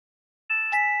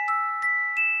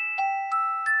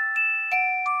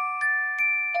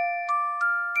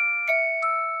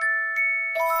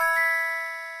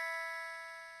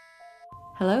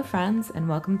Hello, friends, and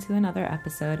welcome to another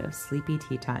episode of Sleepy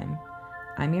Tea Time.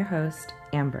 I'm your host,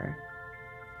 Amber.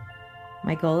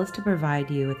 My goal is to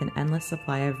provide you with an endless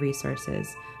supply of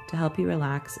resources to help you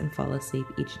relax and fall asleep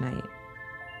each night.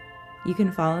 You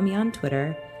can follow me on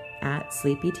Twitter at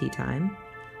Sleepy Tea Time,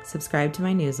 subscribe to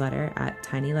my newsletter at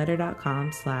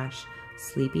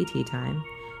tinyletter.com/sleepyteatime,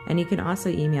 and you can also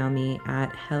email me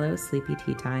at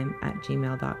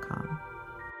hellosleepyteatime@gmail.com.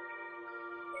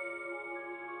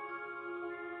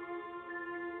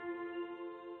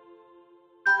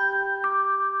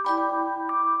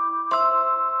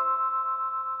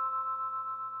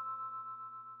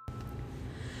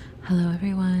 Hello,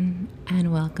 everyone,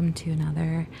 and welcome to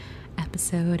another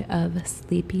episode of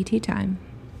Sleepy Tea Time.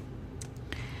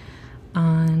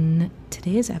 On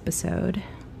today's episode,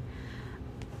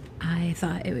 I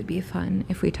thought it would be fun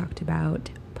if we talked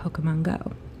about Pokemon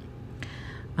Go.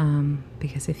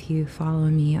 Because if you follow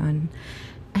me on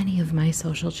any of my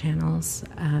social channels,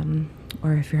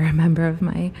 or if you're a member of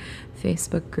my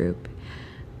Facebook group,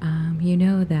 you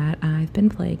know that I've been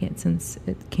playing it since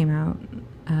it came out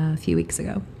a few weeks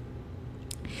ago.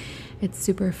 It's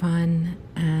super fun,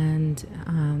 and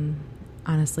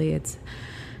honestly, it's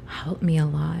helped me a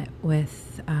lot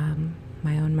with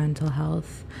my own mental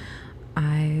health.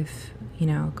 I've,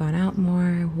 gone out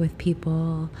more with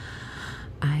people.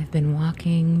 I've been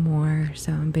walking more,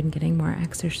 so I've been getting more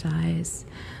exercise.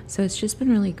 So it's just been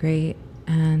really great,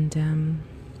 and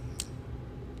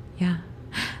yeah.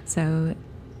 So,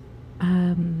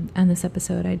 on this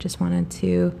episode, I just wanted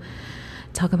to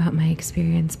talk about my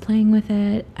experience playing with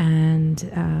it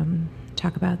and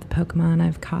talk about the Pokemon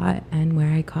I've caught and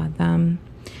where I caught them.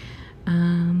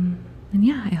 And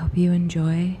yeah, I hope you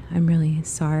enjoy. I'm really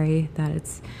sorry that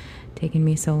it's taken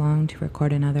me so long to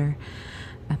record another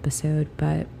episode,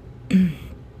 but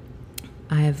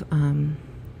I've, in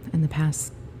the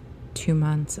past 2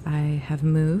 months, I have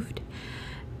moved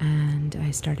and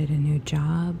I started a new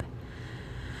job.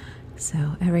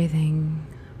 So everything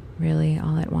really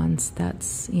all at once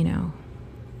that's,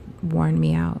 worn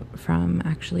me out from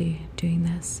actually doing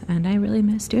this. And I really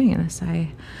miss doing this.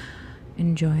 I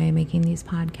enjoy making these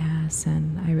podcasts,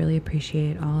 and I really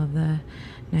appreciate all of the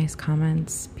nice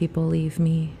comments people leave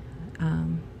me.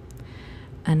 And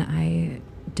I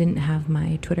didn't have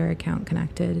my Twitter account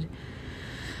connected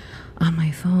on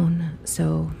my phone.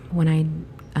 So when I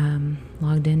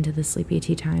logged into the Sleepy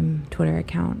Tea Time Twitter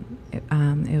account,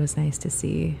 it was nice to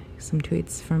see some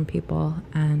tweets from people.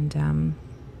 And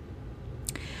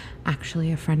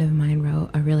actually, a friend of mine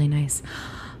wrote a really nice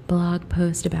blog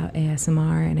post about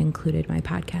ASMR and included my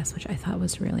podcast, which I thought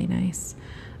was really nice.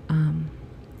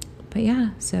 But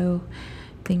yeah, so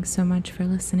thanks so much for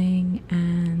listening,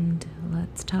 and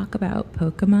let's talk about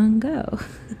Pokemon Go.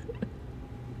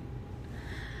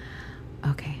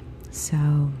 Okay,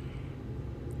 so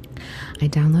I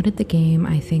downloaded the game,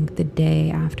 I think, the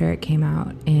day after it came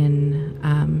out in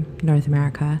North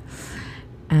America.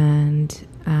 And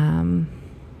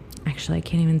actually, I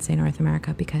can't even say North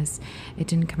America because it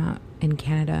didn't come out in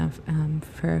Canada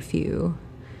for I think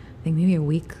maybe a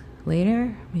week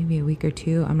later, maybe a week or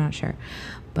two, I'm not sure.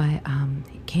 But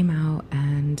it came out,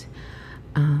 and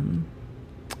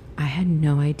I had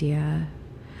no idea.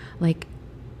 Like,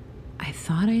 I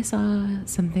thought I saw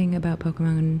something about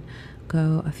Pokemon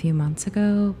Go a few months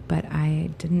ago, but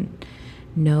I didn't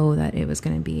know that it was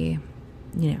going to be,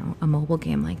 a mobile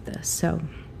game like this. So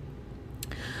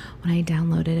when I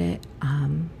downloaded it, I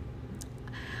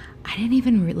didn't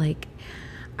even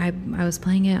I was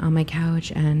playing it on my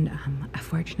couch, and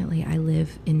unfortunately I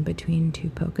live in between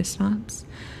two Pokestops,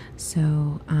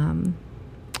 so I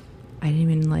didn't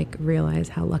even realize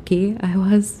how lucky I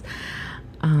was.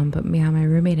 But yeah, my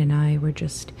roommate and I were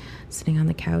just sitting on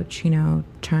the couch,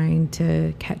 trying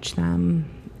to catch them,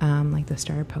 like the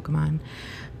starter Pokemon.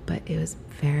 But it was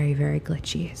very, very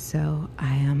glitchy. So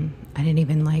I didn't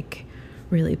even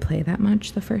really play that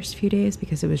much the first few days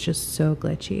because it was just so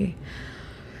glitchy.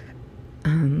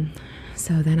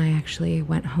 So then I actually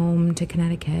went home to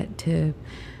Connecticut to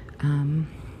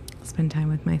spend time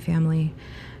with my family,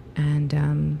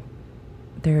 and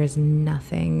there is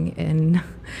nothing in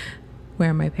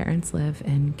where my parents live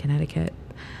in Connecticut,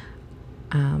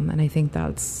 and I think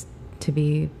that's to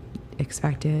be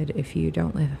expected if you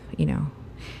don't live,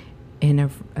 in a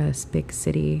big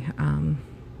city.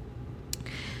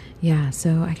 Yeah,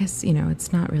 so I guess,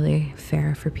 it's not really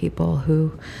fair for people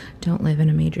who don't live in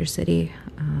a major city,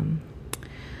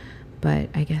 but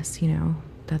I guess,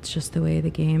 that's just the way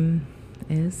the game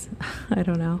is. I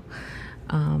don't know.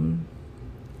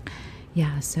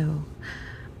 Yeah, so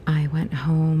I went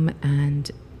home,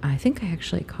 and I think I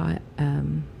actually caught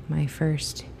my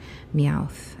first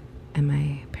Meowth in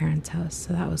my parents' house,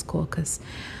 so that was cool because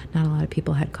not a lot of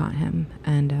people had caught him,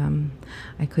 and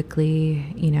I quickly,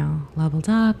 leveled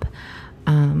up,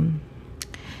 and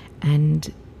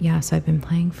yeah, so I've been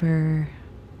playing for,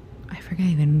 I forget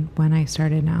even when I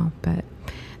started now, but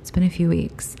it's been a few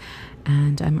weeks,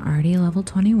 and I'm already level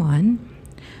 21,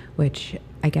 which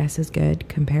I guess is good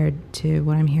compared to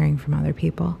what I'm hearing from other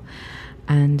people.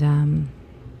 And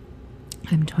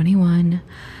I'm 21.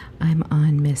 I'm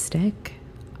on Mystic,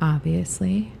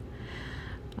 obviously.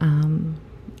 An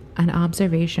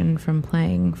observation from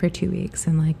playing for 2 weeks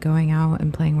and like going out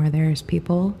and playing where there's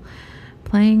people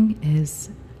playing is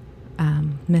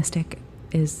Mystic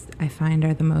is, I find,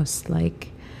 are the most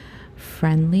like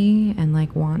friendly and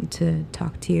like want to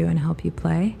talk to you and help you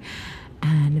play.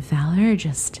 And Valor are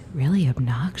just really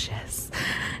obnoxious.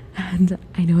 And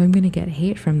I know I'm gonna get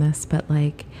hate from this, but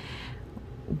like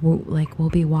we'll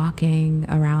be walking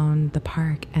around the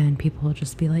park and people will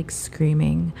just be like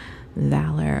screaming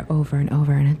Valor over and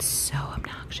over, and it's so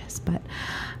obnoxious. But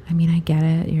I mean, I get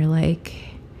it. You're like,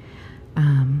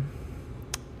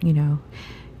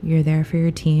 you're there for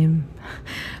your team,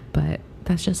 but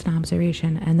that's just an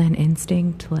observation. And then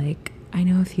Instinct, like I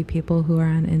know a few people who are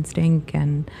on Instinct,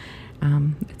 and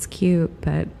it's cute,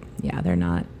 but yeah, they're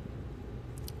not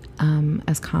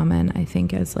as common, I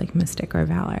think, as like Mystic or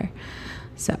Valor.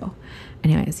 So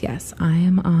anyways, yes, I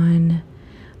am on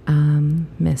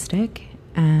Mystic,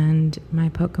 and my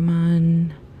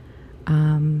Pokemon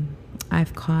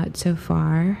I've caught so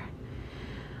far,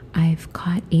 I've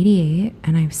caught 88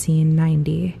 and I've seen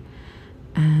 90,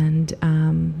 and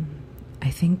I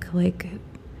think like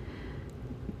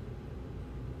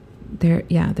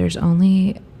there's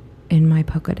only, in my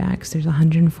Pokedex, there's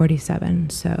 147,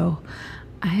 so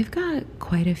I've got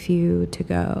quite a few to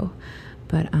go,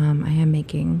 but I am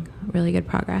making really good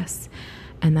progress,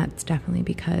 and that's definitely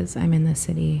because I'm in the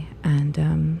city,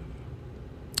 and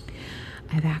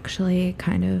I've actually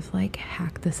kind of like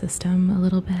hacked the system a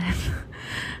little bit,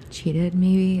 cheated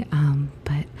maybe,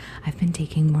 but I've been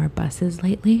taking more buses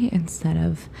lately instead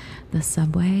of the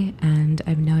subway, and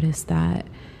I've noticed that,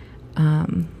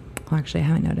 actually I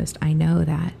haven't noticed, I know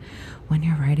that when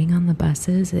you're riding on the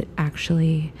buses, it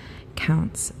actually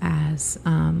counts as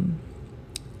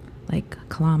like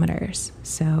kilometers.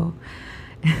 So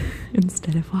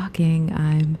instead of walking,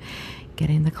 I'm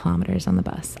getting the kilometers on the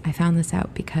bus. I found this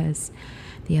out because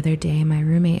the other day my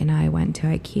roommate and I went to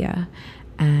IKEA,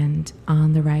 and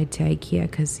on the ride to IKEA,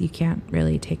 because you can't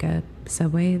really take a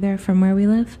subway there from where we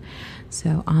live,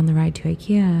 so on the ride to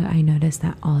IKEA I noticed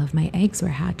that all of my eggs were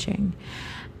hatching,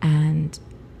 and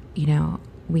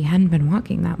we hadn't been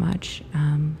walking that much,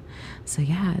 so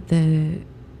yeah, the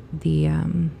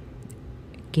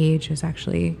gauge was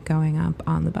actually going up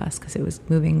on the bus because it was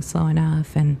moving slow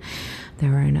enough and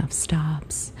there were enough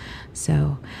stops.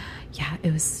 So yeah,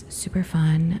 it was super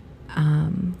fun.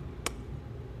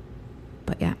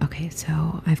 But yeah, okay,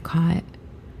 so I've caught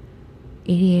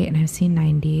 88 and I've seen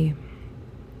 90.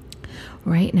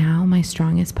 Right now my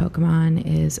strongest Pokemon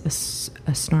is a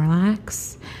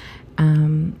Snorlax,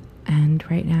 and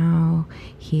right now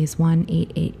he's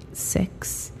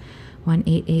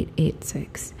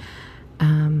 18886.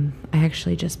 I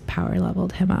actually just power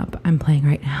leveled him up. I'm playing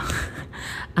right now.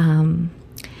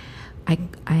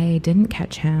 I didn't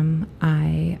catch him.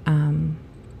 I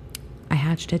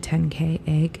hatched a 10K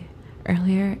egg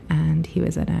earlier and he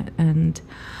was in it, and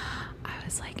I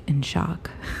was like in shock.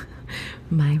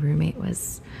 My roommate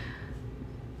was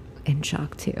in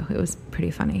shock too. It was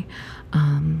pretty funny.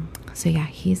 So yeah,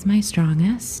 he's my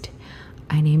strongest.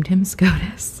 I named him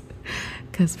SCOTUS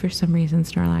because for some reason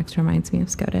Snorlax reminds me of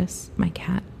SCOTUS, my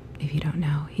cat. If you don't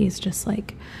know, he's just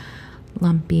like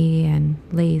lumpy and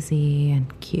lazy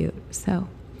and cute. So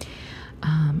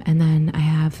and then I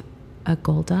have a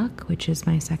Golduck, which is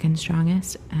my second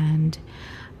strongest, and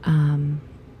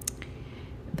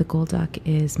the Golduck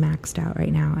is maxed out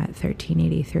right now at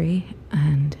 1383,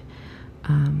 and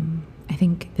I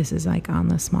think this is like on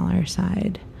the smaller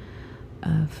side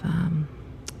of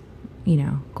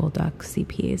Golduck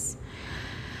CPs.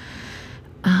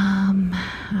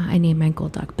 I named my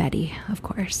Golduck Betty, of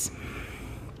course.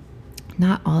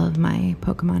 Not all of my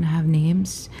Pokemon have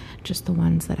names, just the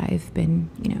ones that I've been,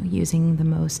 using the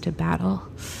most to battle.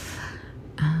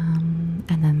 And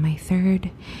then my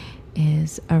third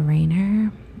is a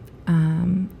Rainer.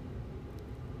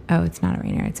 It's not a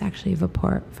Rainer, it's actually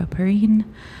Vaporeon.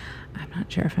 I'm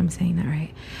not sure if I'm saying that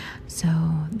right. So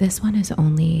this one is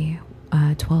only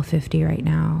 1250 right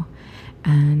now,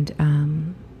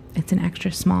 and it's an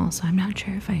extra small, so I'm not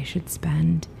sure if I should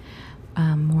spend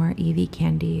more Eevee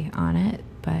candy on it,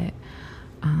 but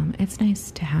It's nice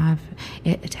to have.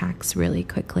 It attacks really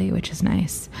quickly, which is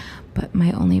nice. But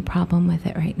my only problem with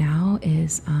it right now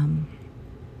is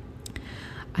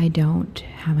I don't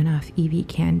have enough EV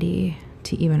candy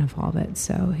to even evolve it.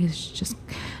 So he's just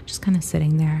kind of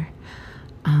sitting there.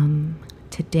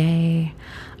 Today,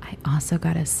 I also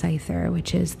got a Scyther,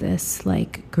 which is this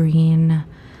like green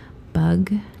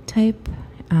bug type,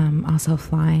 also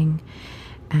flying,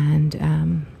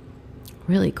 and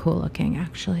really cool looking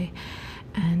actually.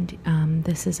 And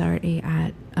this is already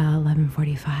at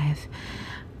 11:45,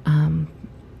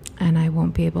 and I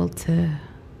won't be able to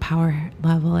power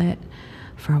level it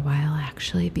for a while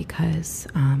actually, because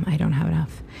I don't have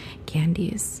enough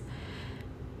candies.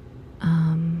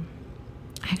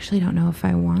 I actually don't know if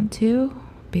I want to,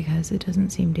 because it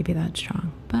doesn't seem to be that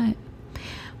strong, but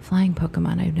flying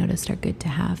Pokemon I've noticed are good to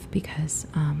have, because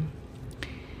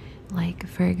like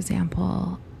for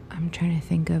example, I'm trying to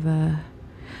think of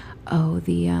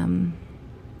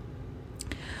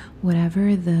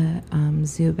whatever the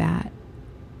Zubat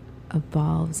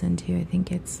evolves into, I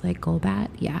think it's like Golbat.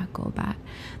 Yeah, Golbat.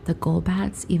 The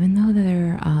Golbats, even though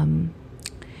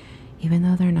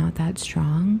they're not that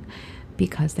strong,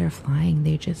 because they're flying,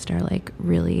 they just are like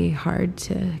really hard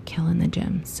to kill in the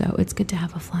gym. So it's good to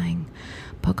have a flying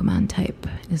Pokemon type,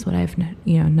 is what I've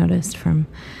noticed from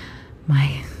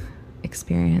my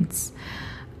experience.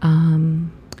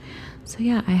 So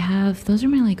yeah, I have, those are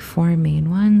my like 4 main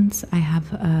ones. I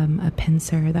have a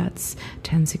Pinsir that's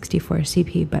 1064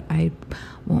 CP, but I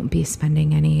won't be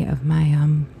spending any of my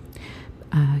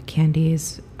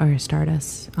candies or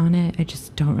Stardust on it. I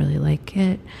just don't really like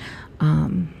it.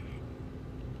 I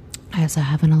also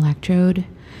have an Electrode,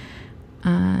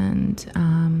 and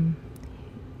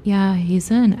yeah, he's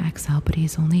an XL, but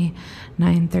he's only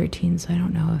 913, so I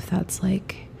don't know if that's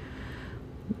like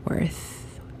worth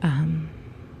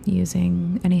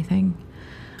using anything.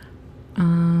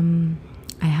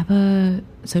 I have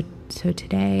so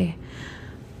today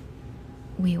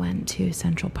we went to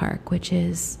Central Park, which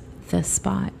is the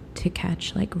spot to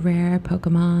catch like rare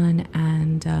Pokemon,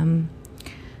 and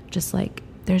just like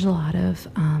there's a lot of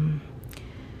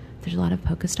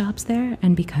Pokestops there,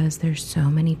 and because there's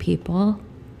so many people,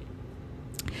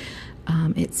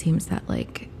 it seems that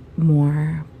like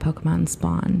more Pokemon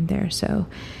spawn there. So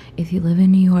if you live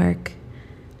in New York,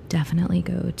 definitely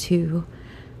go to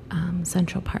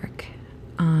Central Park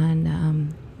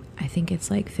on I think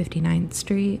it's like 59th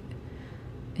Street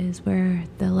is where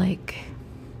the like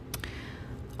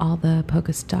all the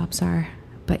Pokestops are.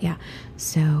 But yeah,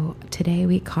 so today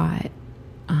we caught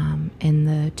in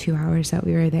the 2 hours that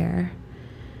we were there,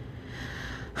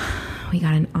 we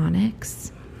got an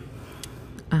Onix.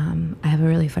 I have a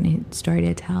really funny story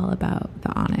to tell about the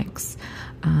Onix.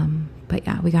 But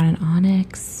yeah, we got an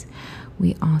Onix.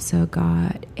 We also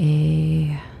got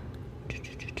a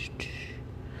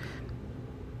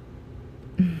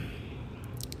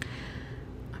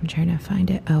I'm trying to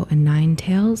find it. Oh, a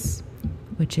Ninetales,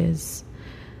 which is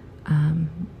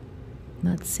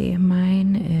let's see,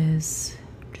 mine's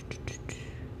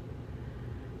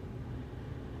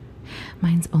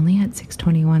only at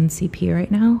 621 CP right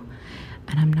now,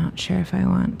 and I'm not sure if I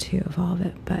want to evolve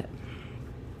it, but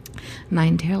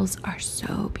Ninetales are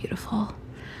so beautiful.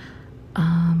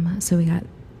 So we got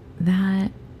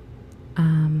that.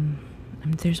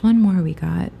 There's one more we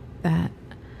got that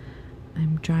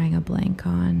I'm drawing a blank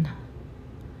on.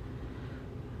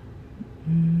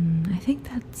 I think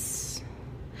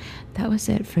that was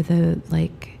it for the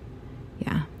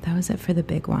that was it for the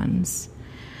big ones.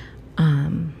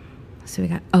 So we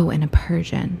got, and a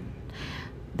Persian.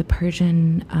 The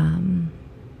Persian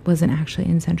wasn't actually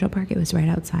in Central Park, it was right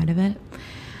outside of it,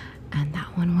 and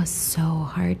that one was so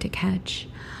hard to catch.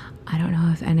 I don't know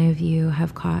if any of you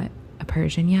have caught a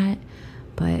Persian yet,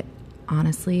 but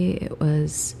honestly,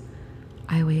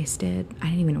 I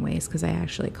didn't even waste, because I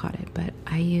actually caught it, but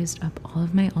I used up all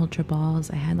of my Ultra Balls.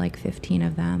 I had like 15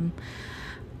 of them.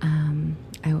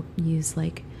 I used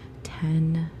like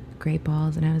 10 Great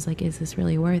Balls, and I was like, is this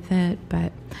really worth it?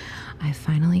 But I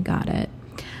finally got it.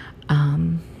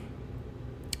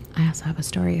 I also have a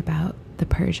story about the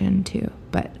Persian too,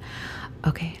 but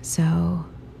okay, so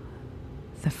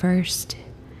the first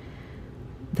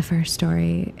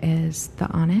story is the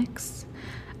Onix.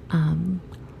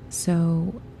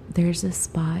 So there's this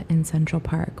spot in Central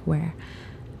Park where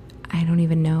I don't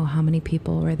even know how many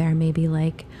people were there, maybe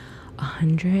like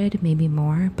 100, maybe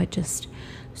more, but just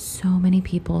so many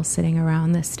people sitting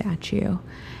around this statue.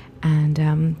 And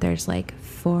there's like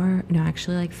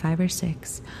like 5 or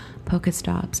 6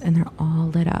 Pokestops, and they're all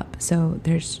lit up. So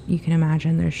you can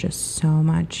imagine there's just so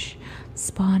much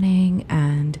spawning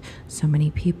and so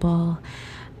many people,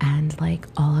 and like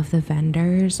all of the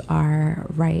vendors are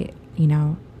right,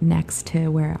 next to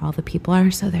where all the people are.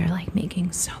 So they're like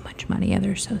making so much money, and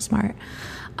they're so smart.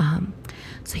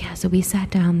 So we sat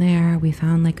down there. We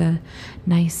found like a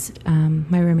nice,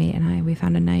 my roommate and I, we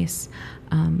found a nice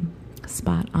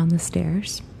spot on the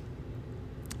stairs.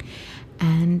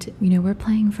 And, we're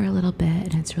playing for a little bit,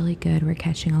 and it's really good. We're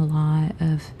catching a lot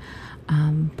of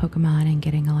Pokemon and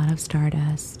getting a lot of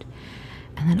Stardust.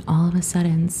 And then all of a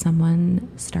sudden,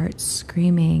 someone starts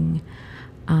screaming.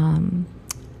 I'm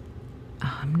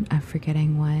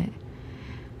forgetting what.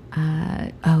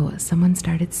 Someone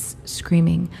started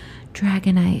screaming,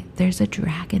 Dragonite, there's a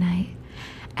Dragonite.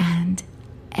 And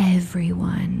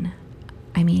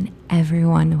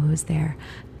everyone who was there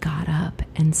got up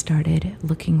and started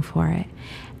looking for it.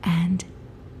 And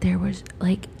there was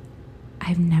like,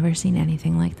 I've never seen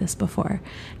anything like this before.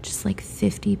 Just like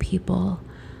 50 people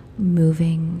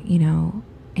moving,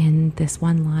 in this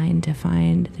one line to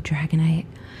find the Dragonite.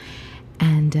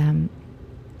 And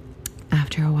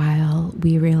after a while,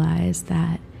 we realized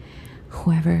that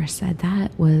whoever said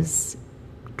that was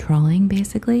trolling,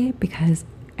 basically, because,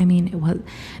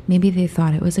 maybe they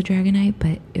thought it was a Dragonite,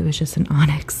 but it was just an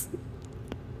Onix.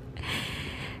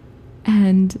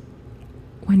 And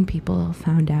when people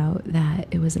found out that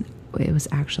it was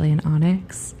actually an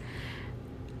Onix,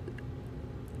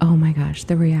 oh my gosh,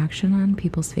 the reaction on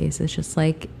people's faces, just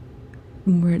like,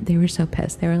 they were so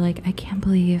pissed. They were like, I can't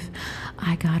believe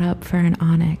I got up for an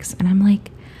Onix. And I'm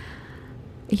like,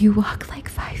 you walk like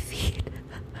 5 feet.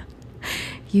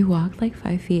 You walked like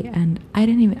 5 feet, and I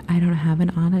don't have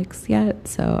an Onix yet,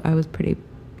 so I was pretty,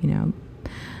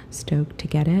 stoked to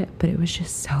get it. But it was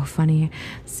just so funny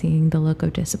seeing the look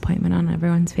of disappointment on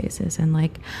everyone's faces. And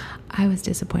like, I was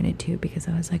disappointed too, because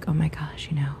I was like, oh my gosh,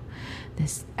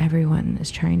 everyone is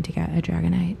trying to get a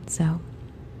Dragonite. So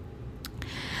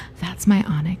that's my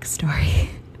Onix story.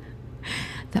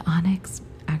 The Onix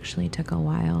actually took a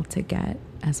while to get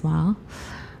as well.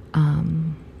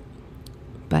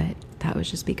 But that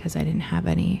was just because I didn't have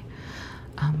any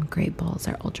Great Balls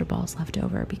or Ultra Balls left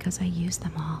over, because I used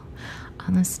them all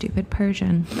on the stupid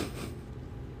Persian.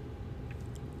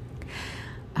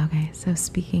 Okay, so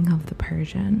speaking of the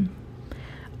Persian,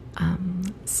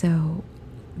 so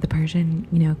the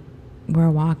Persian, we're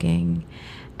walking,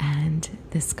 and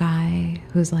this guy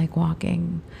who's like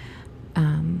walking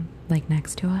like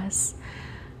next to us,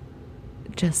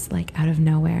 just like out of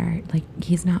nowhere, like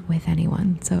he's not with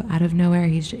anyone, so out of nowhere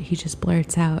he just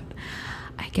blurts out,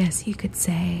 I guess you could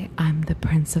say I'm the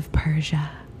Prince of Persia.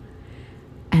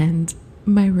 And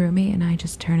my roommate and I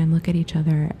just turn and look at each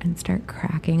other and start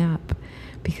cracking up,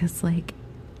 because like,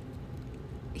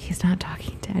 he's not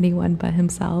talking to anyone but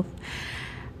himself.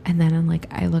 And then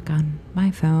I look on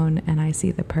my phone and I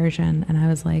see the Persian, and I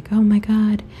was like, oh my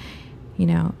god,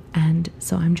 and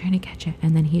so I'm trying to catch it,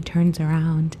 and then he turns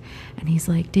around and he's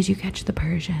like, did you catch the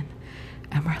Persian?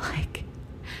 And we're like,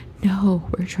 no,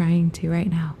 we're trying to right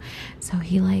now. So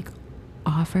he like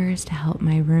offers to help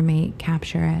my roommate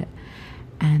capture it,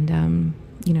 and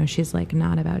she's like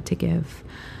not about to give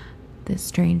this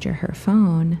stranger her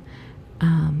phone.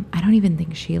 I don't even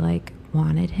think she like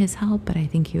wanted his help, but I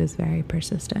think he was very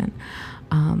persistent.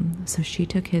 So she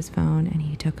took his phone and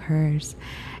he took hers,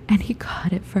 and he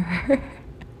caught it for her.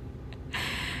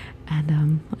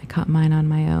 And I caught mine on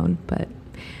my own. But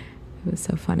it was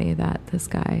so funny that this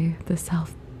guy, the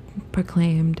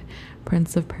self-proclaimed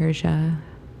Prince of Persia,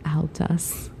 helped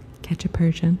us catch a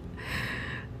Persian.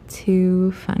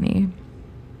 Too funny.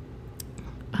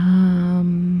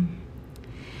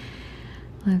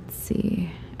 Let's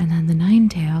see. And then the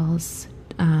Ninetales,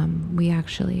 we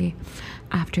actually,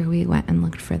 after we went and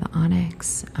looked for the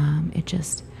Onix, it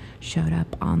just showed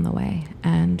up on the way,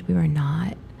 and we were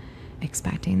not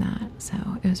expecting that, so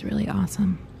it was really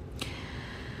awesome.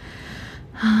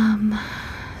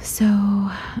 So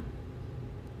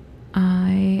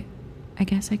I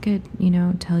guess I could,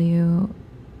 tell you,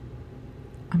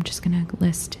 I'm just gonna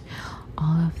list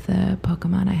all of the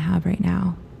Pokemon I have right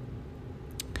now.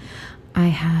 I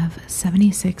have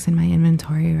 76 in my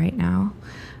inventory right now,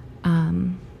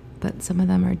 but some of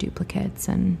them are duplicates,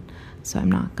 and so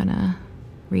I'm not gonna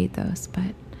read those.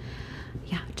 But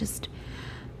yeah, just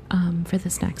for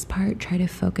this next part, try to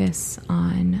focus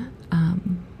on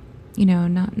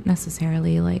not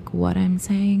necessarily like what I'm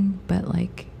saying, but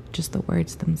like just the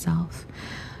words themselves.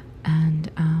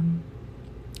 And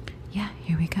yeah,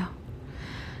 here we go.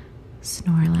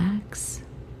 Snorlax,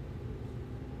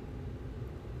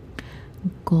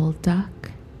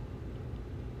 Golduck,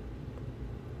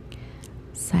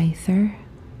 Scyther,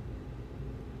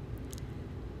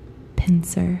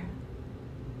 Pinsir,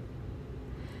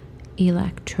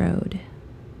 Electrode,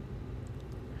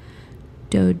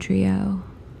 Dodrio,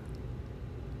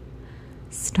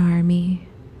 Starmie,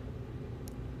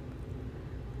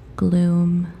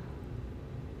 Gloom,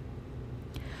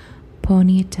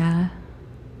 Ponyta,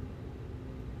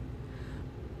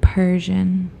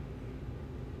 Persian,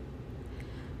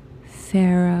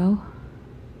 Pharaoh,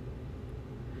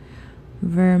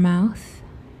 Vermouth,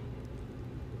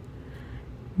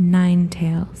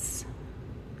 Ninetales,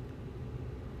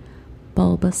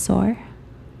 Bulbasaur,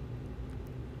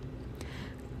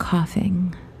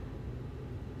 Coughing,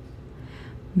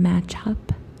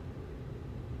 Matchup,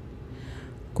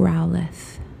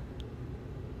 Growlithe,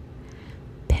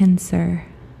 Pinsir,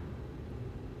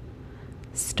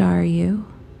 Staryu,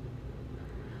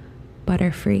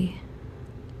 Butterfree,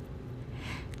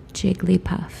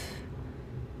 Jigglypuff,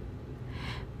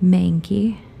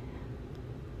 Mankey,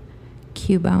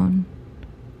 Cubone,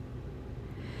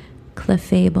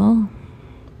 Clefable,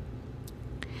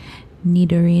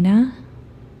 Nidorina,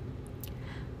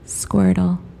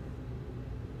 Squirtle,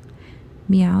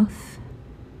 Meowth,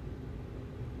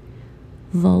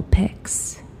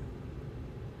 Vulpix,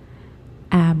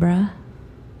 Abra,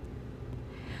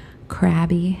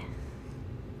 Krabby,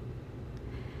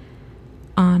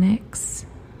 Onyx,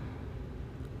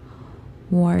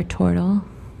 Wartortle,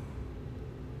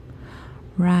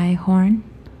 Rhyhorn,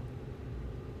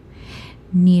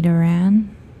 Nidoran,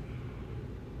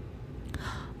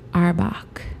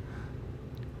 Arbok,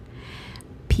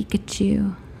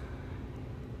 Pikachu,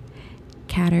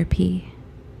 Caterpie,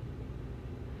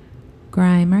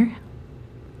 Grimer,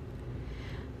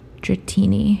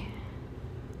 Dratini,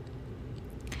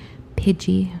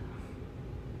 Pidgey,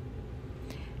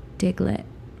 Diglett,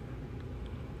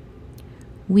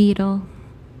 Weedle,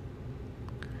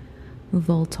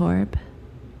 Voltorb,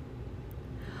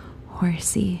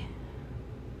 Horsey,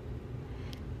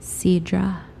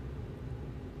 Seadra,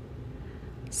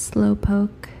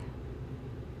 Slowpoke,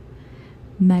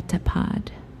 Metapod,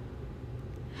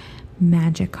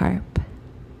 Magikarp,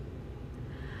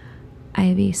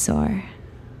 Ivysaur,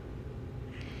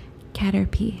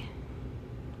 Caterpie.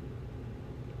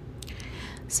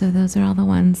 So those are all the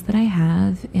ones that I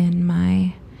have in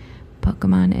my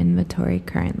Pokemon inventory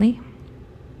currently.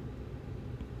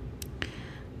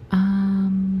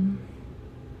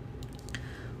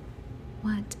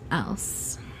 What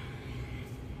else?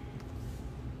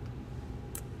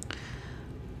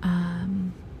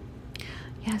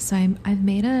 Yeah, so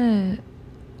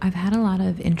I've had a lot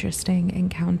of interesting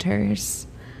encounters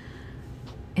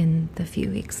in the few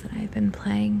weeks that I've been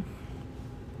playing.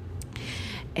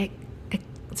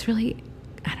 It's really,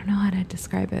 I don't know how to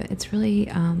describe it. It's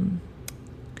really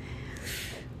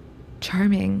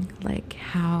charming, like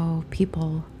how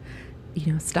people,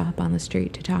 stop on the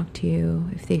street to talk to you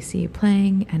if they see you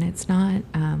playing, and it's not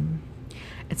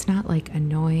like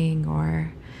annoying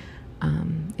or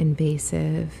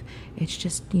invasive. It's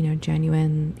just,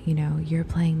 genuine. You're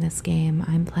playing this game,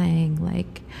 I'm playing,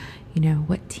 like,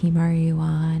 what team are you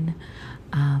on?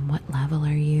 What level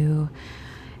are you?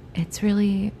 It's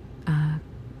really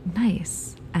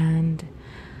nice. And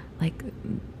like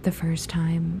the first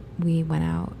time we went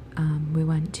out, we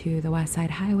went to the West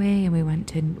Side Highway, and we went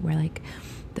to where like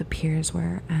the piers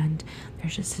were, and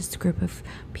there's just this group of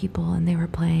people, and they were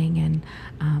playing, and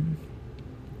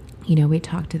we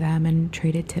talked to them and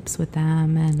traded tips with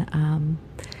them, and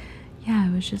yeah,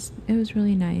 it was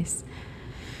really nice.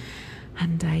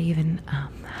 And I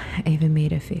even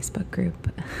made a Facebook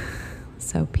group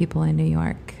so people in New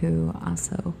York who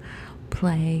also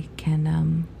play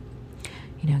can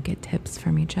get tips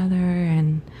from each other,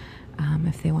 and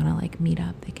if they want to like meet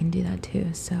up, they can do that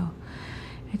too. So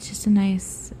it's just a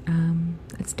nice,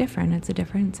 it's different. It's a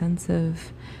different sense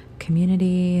of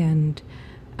community, and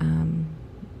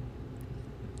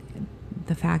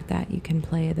the fact that you can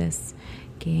play this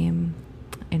game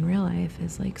in real life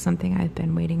is like something I've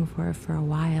been waiting for a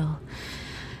while.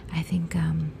 I think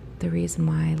the reason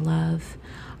why I love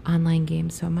online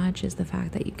games so much is the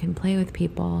fact that you can play with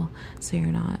people, so you're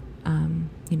not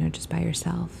just by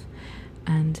yourself.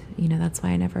 And that's why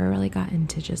I never really got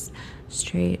into just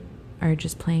straight or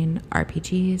just plain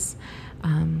RPGs,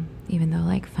 even though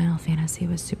like Final Fantasy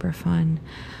was super fun.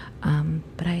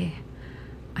 But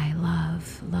I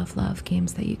love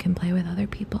games that you can play with other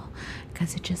people,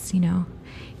 because it just,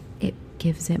 it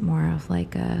gives it more of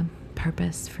like a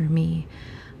purpose for me,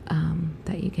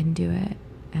 that you can do it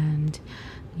and,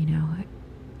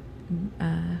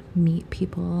 meet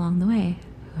people along the way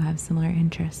who have similar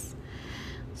interests.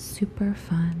 Super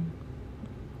fun.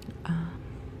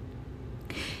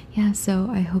 Yeah, so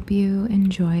I hope you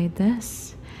enjoyed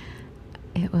this.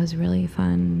 It was really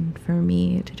fun for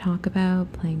me to talk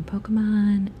about playing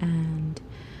Pokemon, and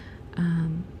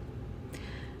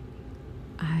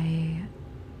I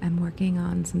am working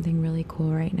on something really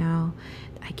cool right now.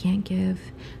 I can't give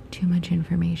too much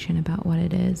information about what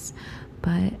it is,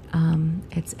 but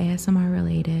it's ASMR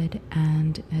related,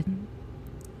 and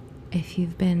if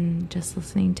you've been just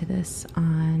listening to this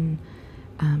on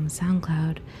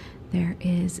SoundCloud, there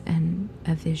is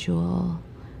a visual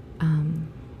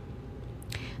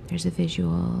there's a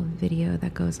visual video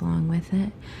that goes along with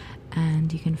it,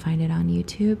 and you can find it on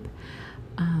YouTube.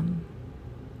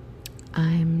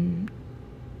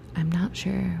 I'm not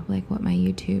sure like what my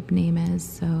YouTube name is,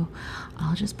 so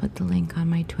I'll just put the link on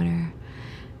my Twitter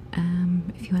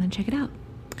if you want to check it out.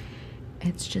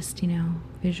 It's just,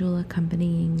 visual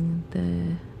accompanying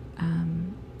the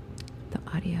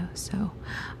audio, so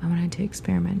I wanted to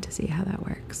experiment to see how that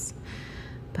works.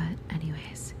 But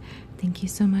anyways, thank you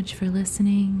so much for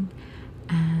listening,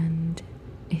 and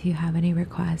if you have any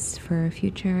requests for a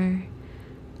future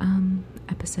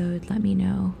episode, let me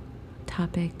know.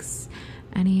 Topics,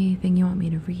 anything you want me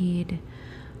to read,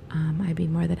 I'd be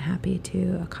more than happy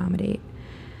to accommodate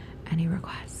any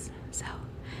requests. So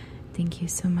thank you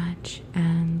so much,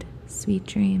 and sweet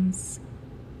dreams.